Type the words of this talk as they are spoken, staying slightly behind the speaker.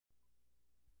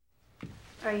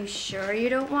Are you sure you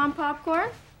don't want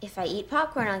popcorn? If I eat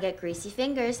popcorn, I'll get greasy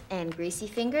fingers, and greasy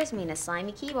fingers mean a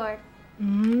slimy keyboard.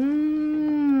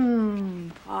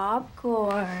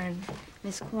 Popcorn.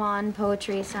 Miss Kwan,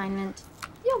 poetry assignment.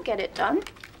 You'll get it done.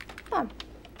 Come on.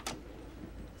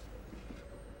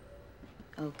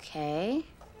 Okay.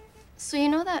 So you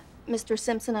know that Mr.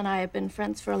 Simpson and I have been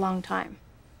friends for a long time?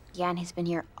 Yeah, and he's been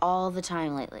here all the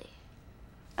time lately.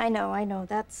 I know.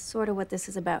 That's sort of what this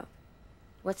is about.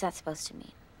 What's that supposed to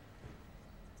mean?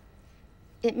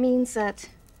 It means that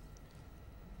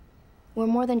we're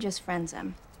more than just friends,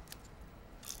 Em.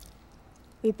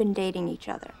 We've been dating each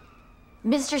other.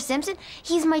 Mr. Simpson?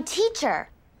 He's my teacher.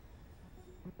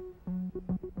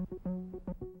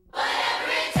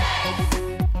 Whatever it takes.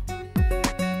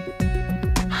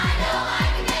 I know I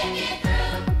can make it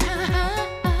through.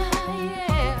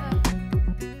 Yeah.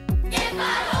 If I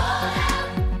hold out,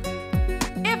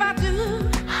 If I do,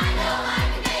 I know I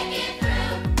can make it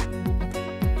through.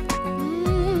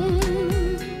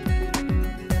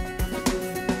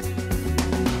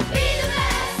 Be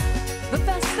the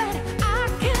best that I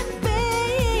can be.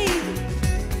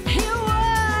 Hear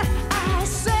what I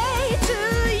say to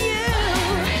you.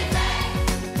 whatever it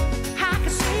takes. I can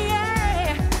see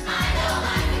it. I know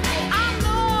I can make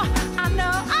it. I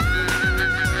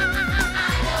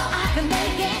know I can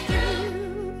make it through.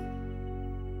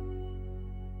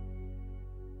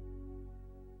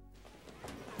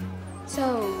 So,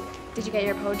 did you get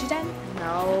your poetry done?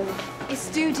 No. It's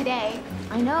due today.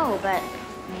 I know, but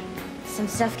some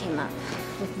stuff came up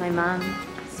with my mom.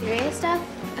 Serious stuff?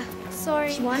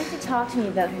 Sorry. She wanted to talk to me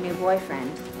about her new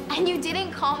boyfriend. And you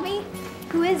didn't call me?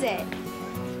 Who is it?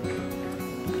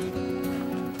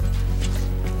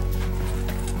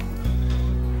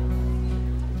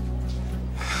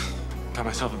 Got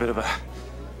myself a bit of a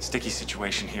sticky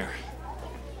situation here.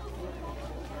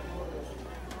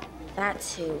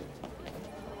 That's who.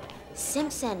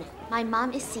 Simpson. My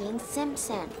mom is seeing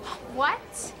Simpson.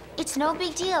 What? It's no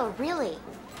big deal, really.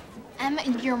 Emma,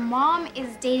 your mom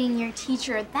is dating your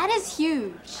teacher. That is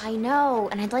huge. I know,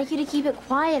 and I'd like you to keep it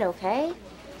quiet, okay?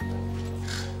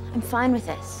 I'm fine with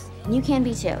this, and you can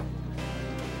be too.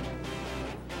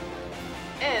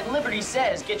 And Liberty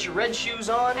says, get your red shoes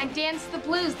on. And Dance the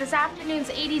Blues. This afternoon's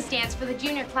 80s dance for the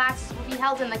junior classes will be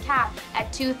held in the CAP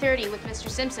at 2:30 with Mr.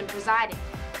 Simpson presiding.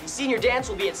 The senior dance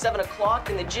will be at 7 o'clock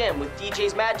in the gym with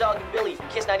DJs Mad Dog and Billy from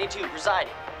Kiss 92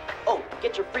 presiding. Oh,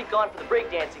 get your freak on for the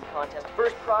breakdancing contest.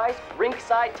 First prize,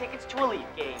 rink-side tickets to a Leaf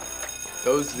game.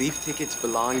 Those Leaf tickets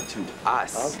belong to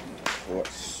us. Of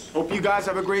course. Hope you guys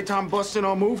have a great time busting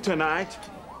our move tonight.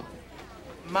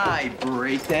 My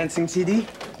breakdancing CD,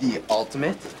 the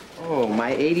ultimate. Oh,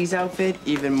 my 80s outfit,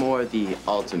 even more the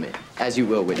ultimate, as you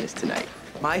will witness tonight.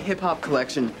 My hip-hop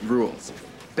collection rules.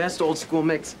 Best old school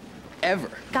mix ever.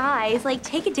 Guys, like,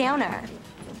 take a downer.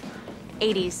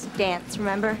 80s dance,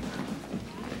 remember?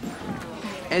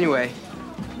 Anyway,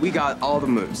 we got all the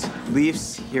moves.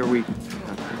 Leafs, here we...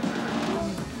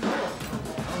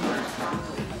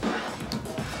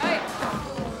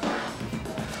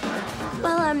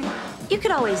 Well, you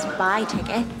could always buy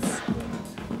tickets.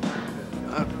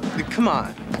 Come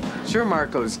on. Sure,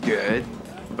 Marco's good,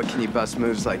 but can you bust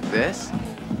moves like this?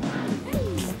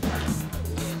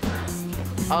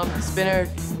 Spinner,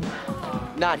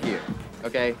 not here,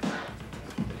 okay?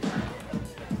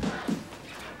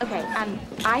 Okay,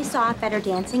 I saw better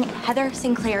dancing at Heather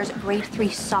Sinclair's grade 3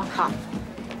 sock hop.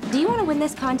 Do you want to win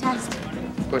this contest?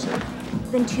 Of course not.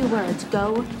 Then 2 words,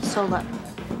 go solo.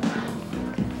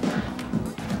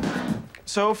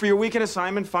 So for your weekend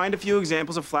assignment, find a few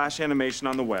examples of Flash animation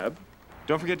on the web.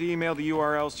 Don't forget to email the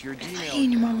URLs to your Gmail. You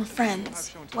and your mom were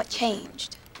friends. What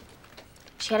changed?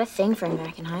 She had a thing for him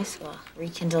back in high school.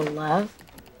 Rekindle love.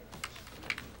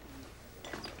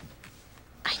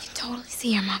 I can totally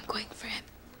see your mom going for him.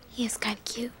 He is kind of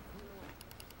cute.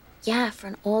 Yeah, for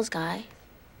an old guy.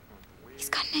 He's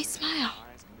got a nice smile.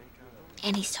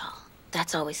 And he's tall.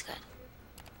 That's always good.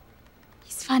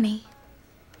 He's funny.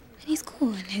 And he's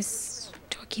cool in his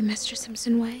dorky Mr.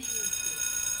 Simpson way.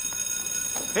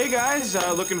 Hey guys,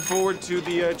 looking forward to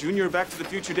the junior Back to the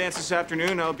Future dance this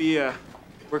afternoon. I'll be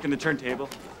working the turntable.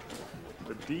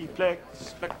 The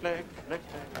D-flex, flex, flex, flex,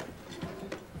 flex.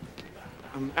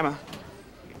 Emma,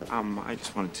 I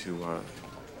just wanted to,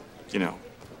 you know,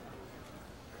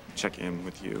 check in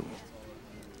with you.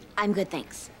 I'm good,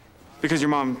 thanks. Because your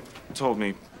mom told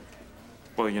me,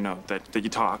 well, you know, that you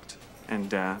talked,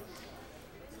 and I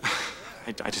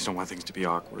just don't want things to be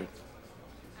awkward.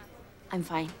 I'm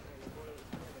fine.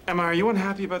 Emma, are you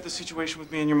unhappy about the situation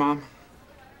with me and your mom?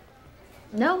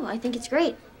 No, I think it's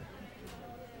great.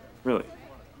 Really?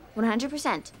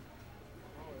 100%.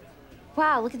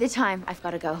 Wow, look at the time. I've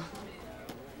got to go.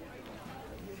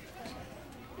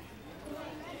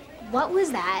 What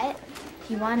was that?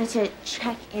 He wanted to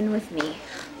check in with me.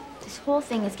 This whole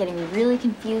thing is getting really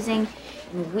confusing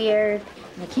and weird,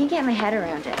 and I can't get my head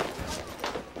around it.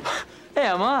 Hey,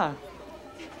 Emma.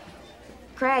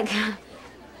 Craig.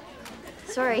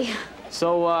 Sorry.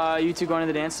 So, you two going to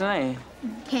the dance tonight?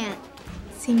 Can't.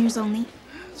 Seniors only.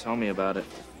 Tell me about it.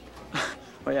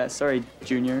 Oh, yeah, sorry,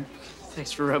 Junior.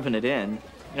 Thanks for rubbing it in. You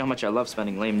know how much I love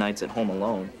spending lame nights at home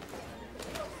alone.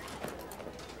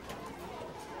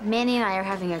 Manny and I are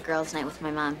having a girls' night with my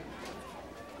mom.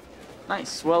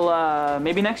 Nice. Well,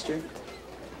 maybe next year.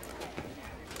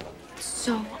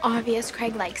 So obvious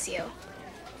Craig likes you.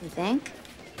 You think?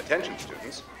 Attention,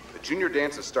 students. The junior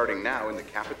dance is starting now in the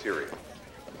cafeteria.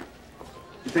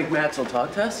 You think Matt's will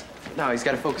talk to us? No, he's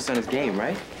got to focus on his game,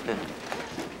 right?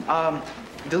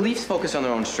 The Leafs focus on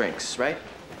their own strengths, right?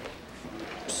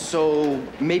 So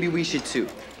maybe we should too.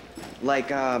 Like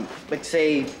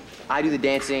say, I do the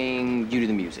dancing, you do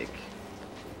the music.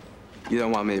 You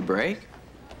don't want me to break?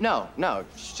 No,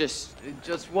 just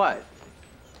what?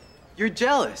 You're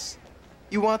jealous.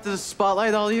 You want the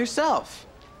spotlight all to yourself.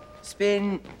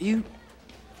 Spin, you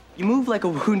move like a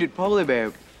wounded polar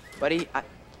bear, buddy.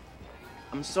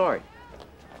 I'm sorry.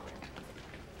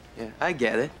 Yeah, I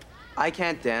get it. I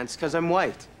can't dance because I'm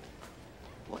white.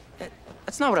 What?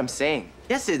 That's not what I'm saying.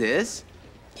 Yes, it is.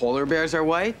 Polar bears are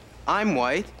white, I'm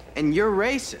white, and you're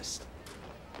racist.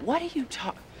 What are you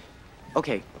talking?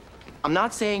 Okay, I'm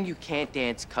not saying you can't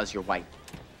dance because you're white.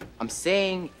 I'm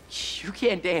saying you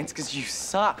can't dance because you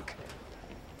suck.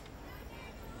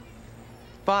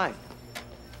 Fine.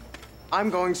 I'm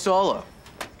going solo.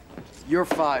 You're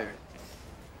fired.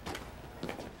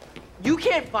 You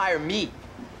can't fire me.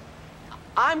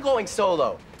 I'm going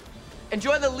solo.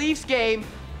 Enjoy the Leafs game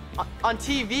on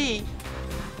TV.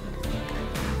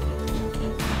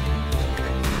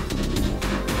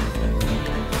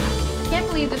 I can't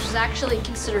believe this was actually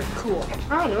considered cool.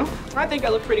 I don't know. I think I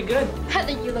look pretty good. I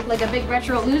think you look like a big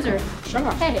retro loser. Shut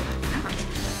up. Hey.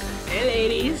 Hey,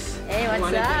 ladies. Hey, what's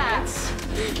Wanna up? dance?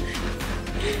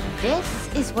 This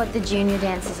is what the junior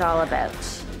dance is all about.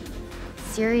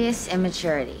 Serious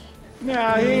immaturity.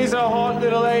 Yeah, here's a hot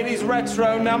little 80s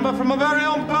retro number from a very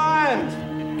own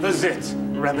band. The Zit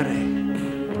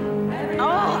Remedy.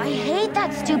 Oh, I hate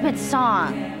that stupid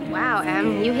song. Wow,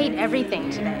 Em, you hate everything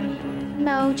today.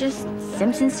 No, just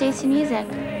Simpson's taste in music.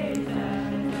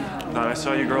 Thought I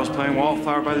saw you girls playing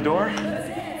Wallflower by the door.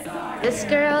 This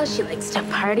girl, she likes to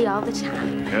party all the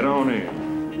time. Head on in.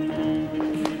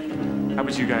 How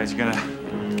about you guys? You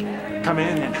gonna come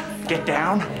in and get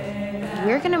down?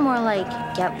 We're gonna more like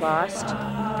get lost.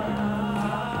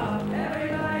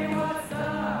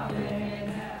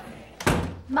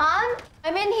 Mom,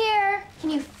 I'm in here.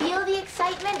 Can you feel the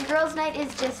excitement? Girls' night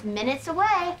is just minutes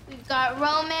away. We've got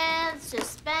romance,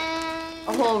 suspense.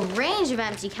 A whole range of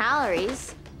empty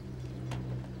calories.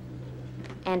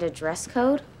 And a dress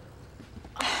code.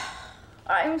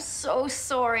 I'm so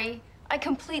sorry. I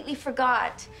completely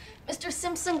forgot. Mr.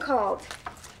 Simpson called.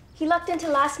 He lucked into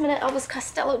last-minute Elvis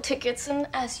Costello tickets, and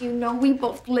as you know, we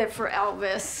both live for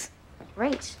Elvis.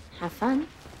 Great. Have fun.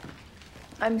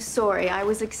 I'm sorry. I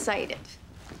was excited.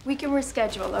 We can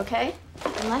reschedule, okay?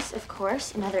 Unless, of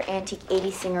course, another antique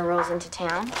 80s singer rolls into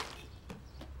town.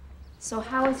 So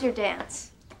how was your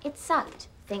dance? It sucked,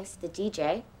 thanks to the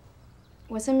DJ.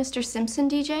 Wasn't Mr. Simpson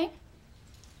DJ?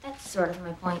 That's sort of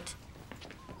my point.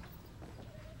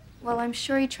 Well, I'm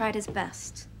sure he tried his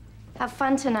best. Have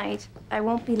fun tonight. I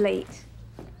won't be late.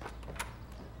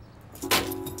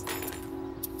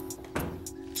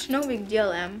 It's no big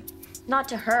deal, Em. Not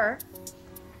to her.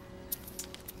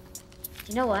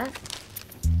 You know what?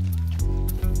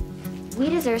 We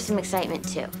deserve some excitement,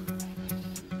 too.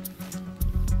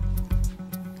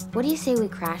 What do you say we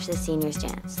crash the seniors'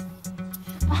 dance?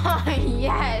 Oh,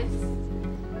 yes!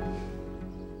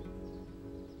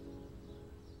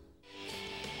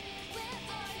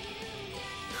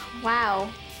 Wow.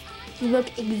 You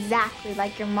look exactly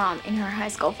like your mom in her high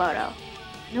school photo.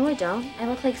 No, I don't. I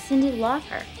look like Cindy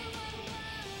Lauper.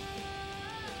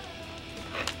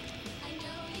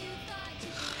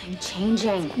 I'm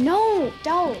changing. No,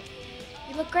 don't.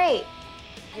 You look great.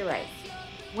 You're right.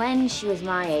 When she was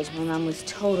my age, my mom was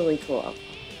totally cool.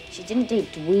 She didn't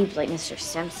date dweebs like Mr.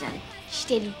 Simpson. She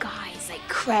dated guys like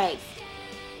Craig.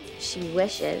 She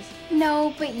wishes.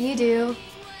 No, but you do.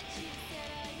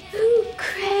 Ooh,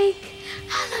 Craig,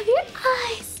 I love your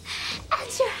eyes,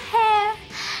 and your hair,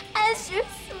 and your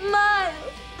smile.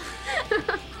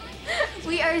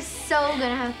 We are so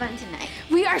gonna have fun tonight.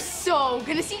 We are so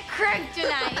gonna see Craig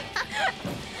tonight.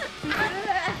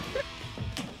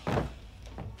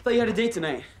 Thought you had a date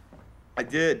tonight. I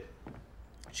did.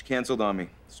 She canceled on me.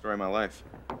 Story of my life.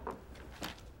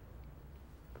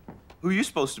 Who are you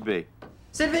supposed to be?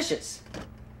 Sid Vicious.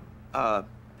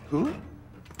 Who?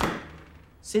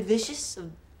 Sid Vicious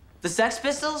of the Sex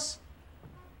Pistols?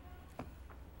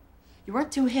 You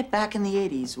weren't too hip back in the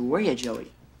 80s, were you,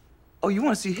 Joey? Oh, you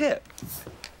want to see Hip?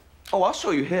 Oh, I'll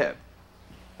show you Hip.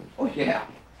 Oh, yeah.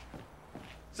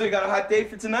 So you got a hot date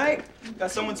for tonight?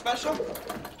 Got someone special?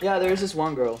 Yeah, there's this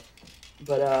one girl.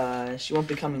 But, she won't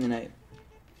be coming tonight.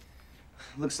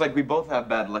 Looks like we both have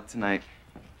bad luck tonight.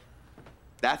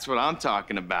 That's what I'm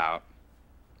talking about.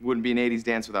 Wouldn't be an 80s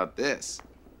dance without this.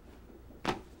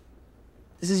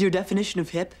 This is your definition of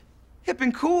hip? Hip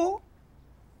and cool.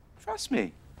 Trust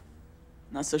me.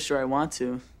 Not so sure I want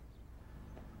to.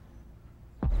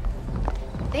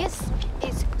 This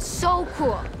is so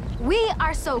cool. We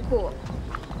are so cool.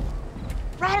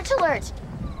 Riot alert!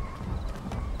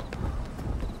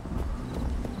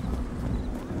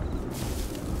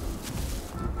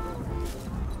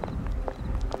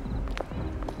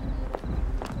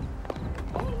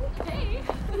 Hey, you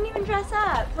didn't even dress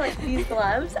up. Like, these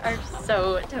gloves are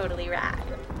so totally rad.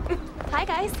 Hi,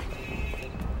 guys.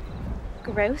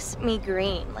 Gross me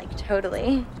green, like,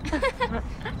 totally.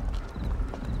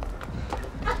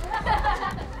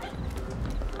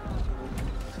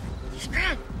 There's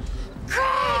Craig.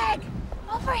 Craig!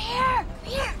 Over here!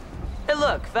 Here! Hey,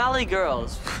 look, Valley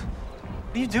Girls.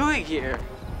 What are you doing here?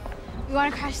 We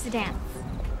want to crash the dance.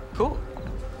 Cool.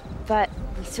 But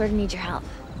we sort of need your help.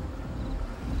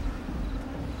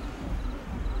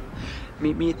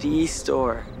 Meet me at the East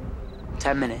Store.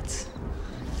 10 minutes.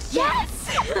 Yes!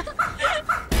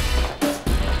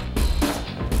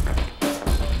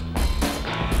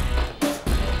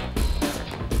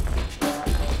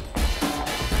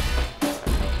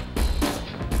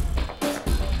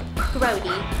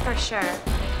 Grody, for sure.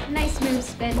 Nice move,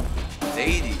 Spin.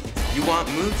 Ladies, you want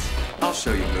moves? I'll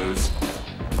show you moves.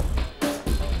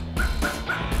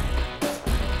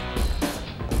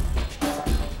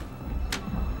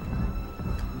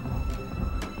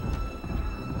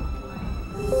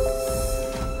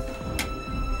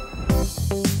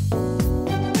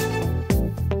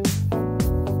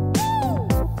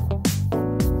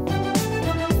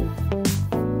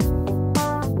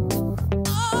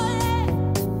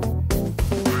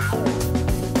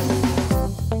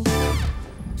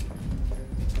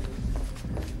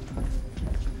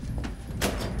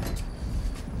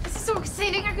 So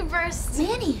exciting, I can burst.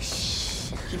 Manny,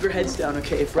 shh. Keep your heads down,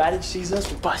 okay? If Raditz sees us,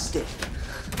 we'll bust it.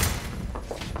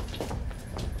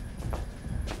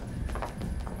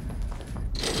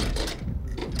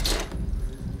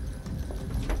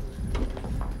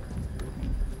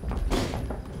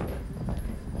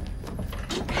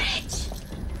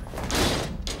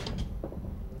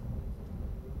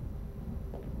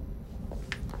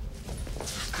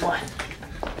 Come on.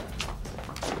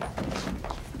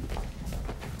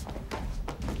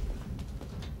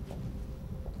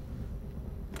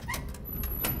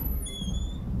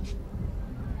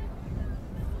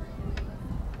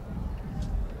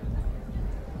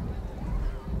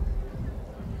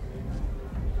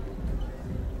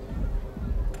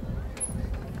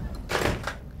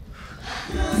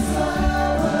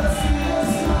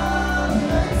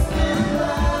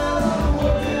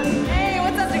 Hey,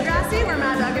 what's up, Degrassi? We're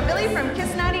Mad Dog and Billy from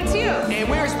Kiss 92. And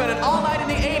we're spending all night in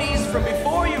the 80s from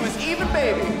before you was even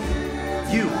baby.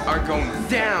 You are going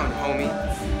down, homie.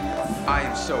 I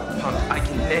am so pumped I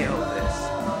can nail this.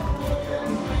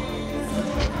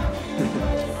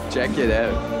 Check it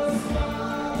out.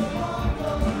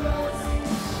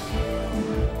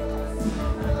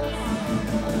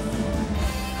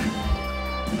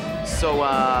 So, who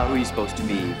are you supposed to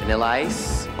be? Vanilla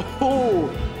Ice? Oh,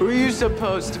 who are you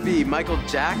supposed to be? Michael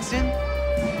Jackson?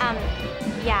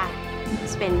 Yeah,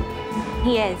 Spin.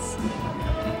 He is.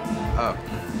 Oh.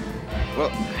 Well,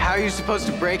 how are you supposed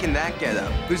to break in that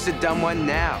getup? Who's the dumb one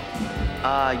now?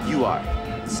 You are.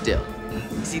 Still.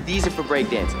 See, these are for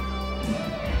breakdancing.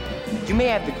 You may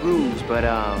have the grooves, but, do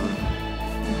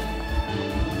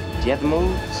you have the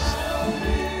moves?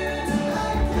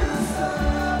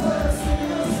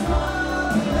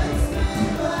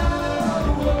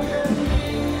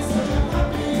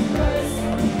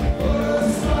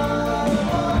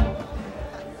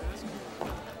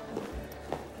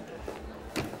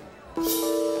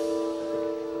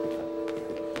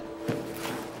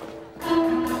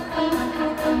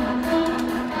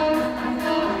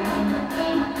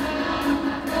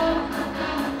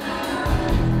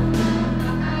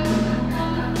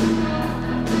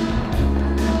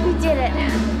 We did it.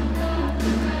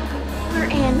 We're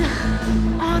in.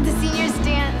 Oh, the seniors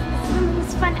dance. the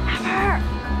most fun ever.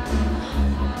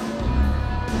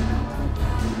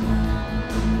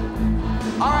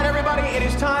 All right, everybody, it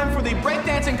is time for the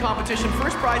breakdancing competition.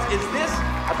 First prize is this,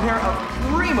 a pair of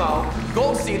primo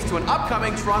gold seats to an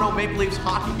upcoming Toronto Maple Leafs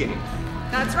hockey game.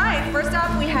 That's right. First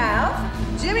up, we have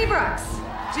Jimmy Brooks.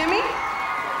 Jimmy?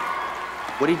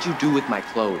 What did you do with my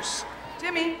clothes?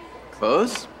 Jimmy.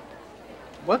 Clothes?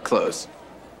 What clothes?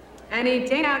 Any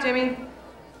day now, Jimmy.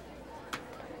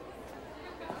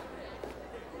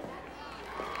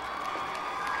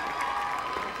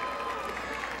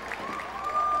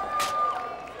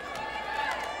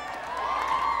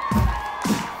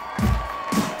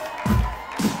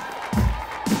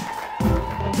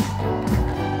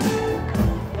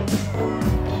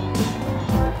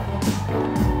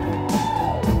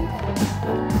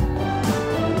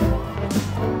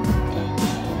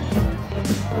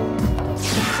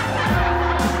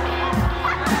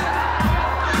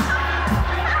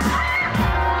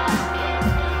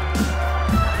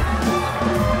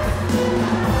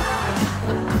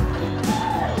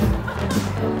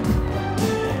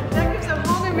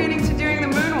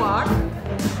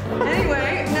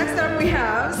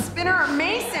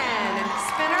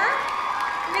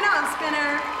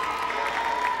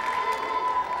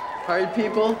 Party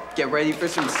people, get ready for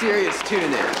some serious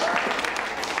tuning.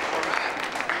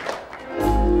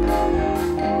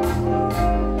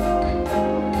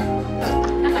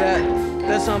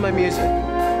 That's not my music.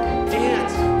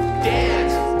 Dance,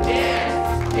 dance,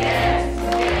 dance, dance,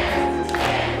 dance,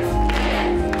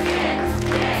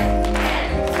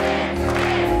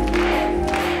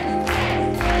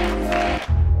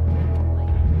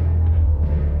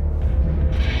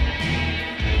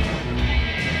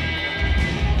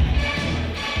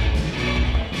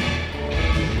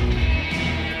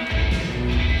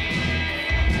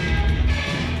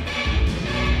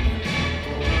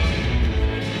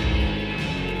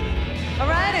 All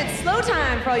right, it's slow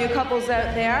time for all you couples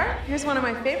out there. Here's one of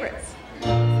my favorites.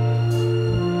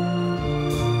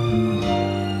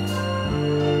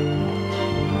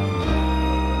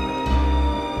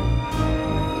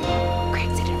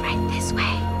 Craig's headed right this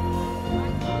way.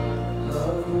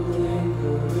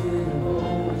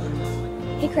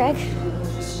 Hey, Craig.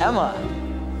 Emma,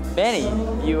 Manny,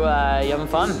 you having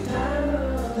fun?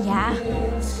 Yeah.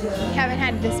 Haven't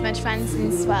had this much fun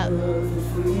since, well,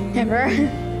 ever.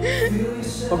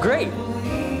 Oh, great.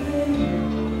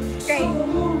 Great.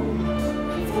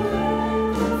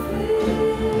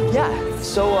 Yeah,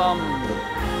 so,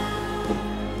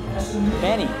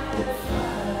 Manny,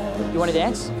 you want to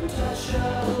dance?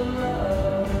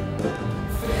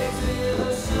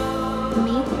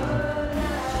 Me?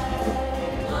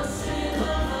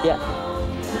 Yeah.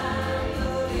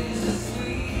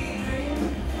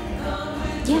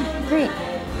 Yeah, great.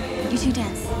 You two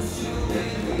dance.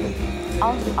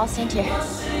 I'll stand here.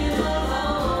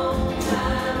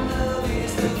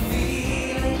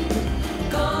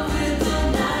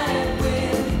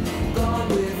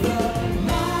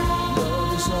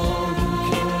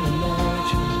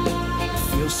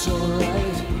 So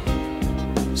right,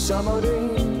 summer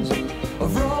days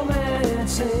of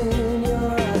romance in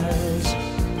your eyes.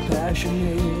 Passion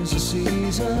is a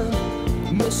season,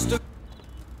 Mr.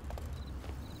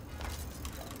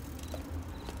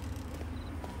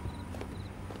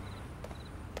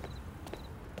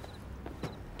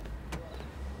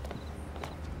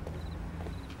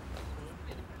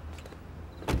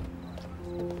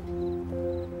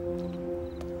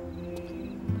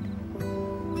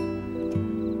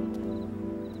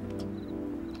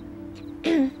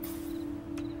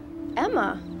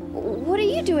 Emma, what are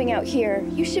you doing out here?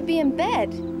 You should be in bed.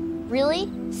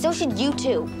 Really? So should you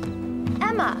two.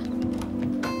 Emma!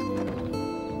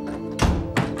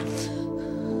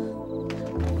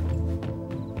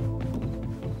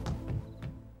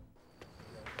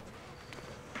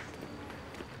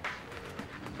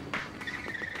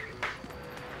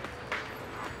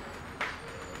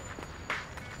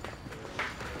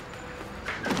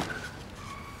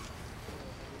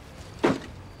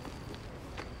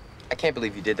 I can't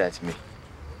believe you did that to me.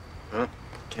 Huh?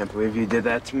 Can't believe you did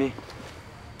that to me.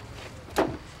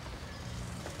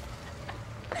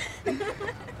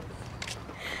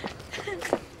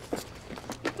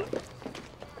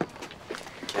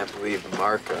 Can't believe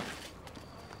Marco.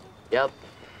 Yep.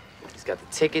 He's got the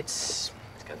tickets,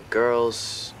 he's got the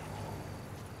girls.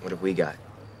 What have we got?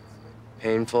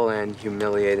 Painful and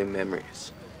humiliating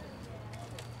memories.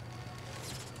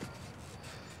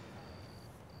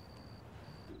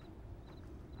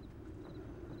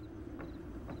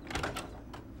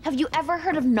 Have you ever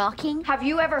heard of knocking? Have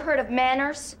you ever heard of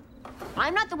manners?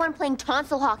 I'm not the one playing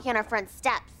tonsil hockey on our front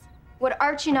steps. What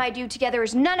Archie and I do together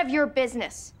is none of your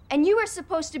business. And you were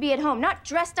supposed to be at home, not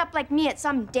dressed up like me at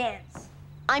some dance.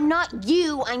 I'm not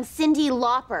you, I'm Cindy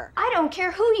Lauper. I don't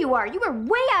care who you are. You were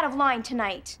way out of line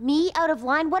tonight. Me out of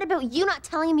line? What about you not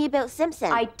telling me about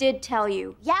Simpson? I did tell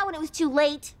you. Yeah, when it was too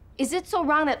late. Is it so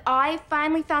wrong that I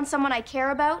finally found someone I care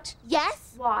about?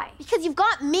 Yes. Why? Because you've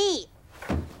got me.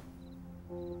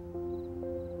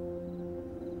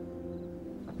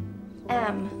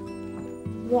 Em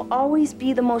will always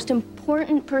be the most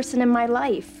important person in my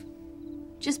life.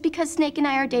 Just because Snake and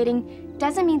I are dating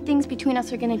doesn't mean things between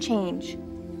us are gonna change.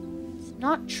 It's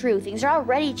not true. Things are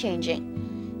already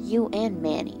changing. You and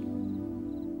Manny.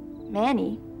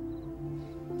 Manny?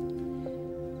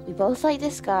 We both like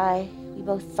this guy. We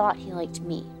both thought he liked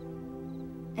me.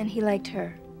 And he liked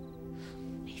her.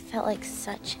 I felt like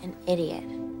such an idiot.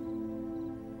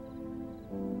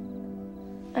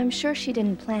 I'm sure she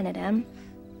didn't plan it, Em.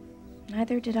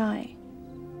 Neither did I.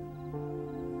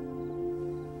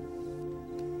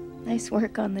 Nice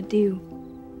work on the do.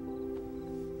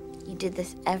 You did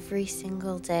this every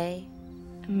single day?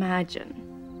 Imagine.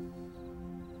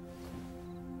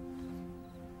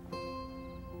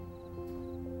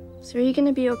 So are you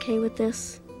gonna be okay with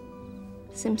this?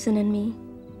 Simpson and me?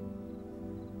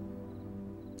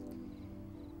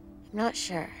 I'm not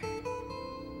sure.